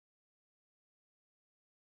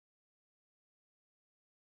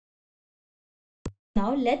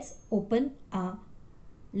Now let's open our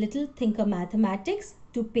little Thinker Mathematics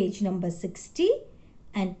to page number 60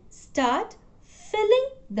 and start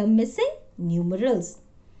filling the missing numerals.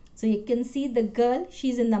 So you can see the girl,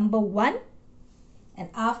 she's in number 1, and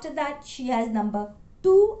after that she has number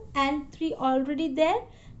 2 and 3 already there.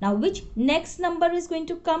 Now which next number is going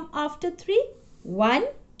to come after 3? 1,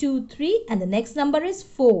 2, 3, and the next number is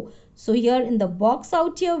 4. So here in the box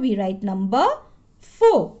out here we write number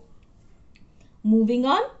 4. Moving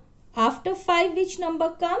on, after 5 which number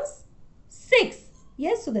comes? 6.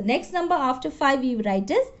 Yes, so the next number after 5 we write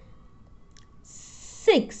is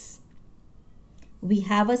 6. We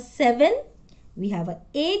have a 7, we have a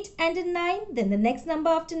 8 and a 9. Then the next number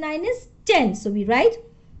after 9 is 10. So we write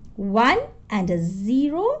 1 and a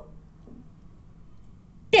 0,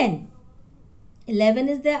 10. 11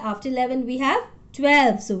 is there. After 11 we have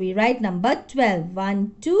 12. So we write number 12.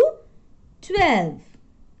 1, 2, 12.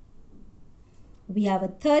 We have a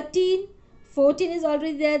 13, 14 is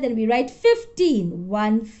already there, then we write 15,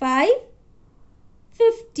 1, 5,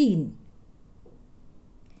 15.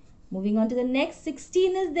 Moving on to the next,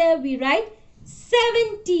 16 is there, we write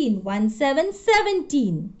 17, 1, 7,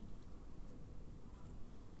 17.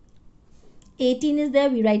 18 is there,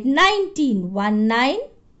 we write 19, 1, 9,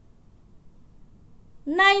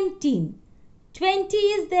 19. 20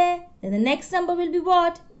 is there, then the next number will be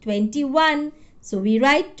what? 21. So we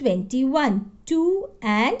write 21, 2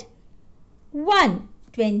 and 1,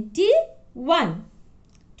 21.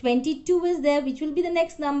 22 is there, which will be the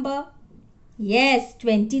next number? Yes,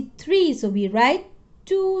 23. So we write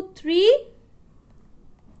 2, 3,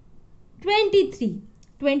 23.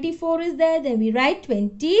 24 is there, then we write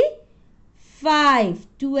 25,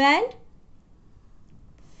 2 and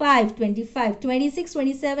 5, 25. 26,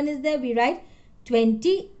 27 is there, we write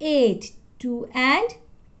 28, 2 and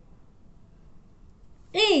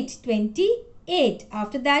 8, 28.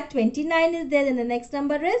 After that 29 is there, and the next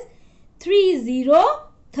number is 30,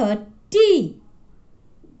 30.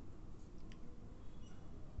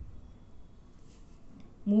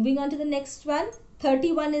 Moving on to the next one,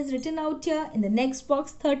 31 is written out here. In the next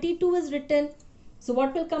box 32 is written. So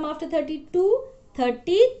what will come after 32?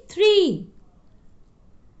 33.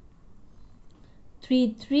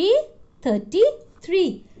 3, 3,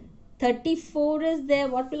 33. 34 is there.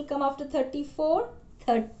 What will come after 34?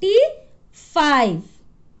 35.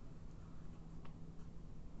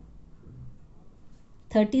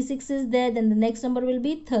 36 is there. Then the next number will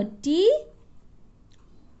be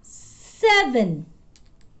 37.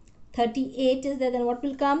 38 is there. Then what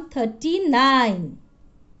will come? 39.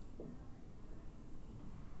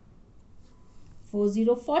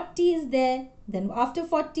 40 is there. Then after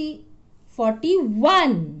 40,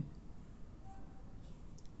 41.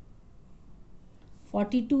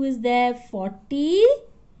 42 is there,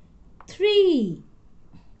 43.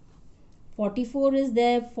 44 is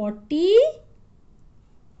there,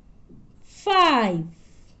 45.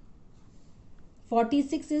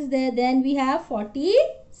 46 is there, then we have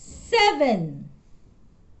 47.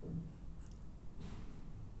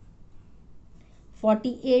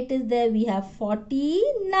 48 is there, we have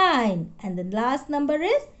 49. And the last number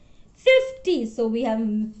is 50. So we have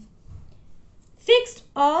fixed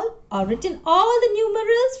all or written all the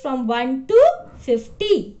numerals from 1 to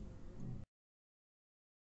 50.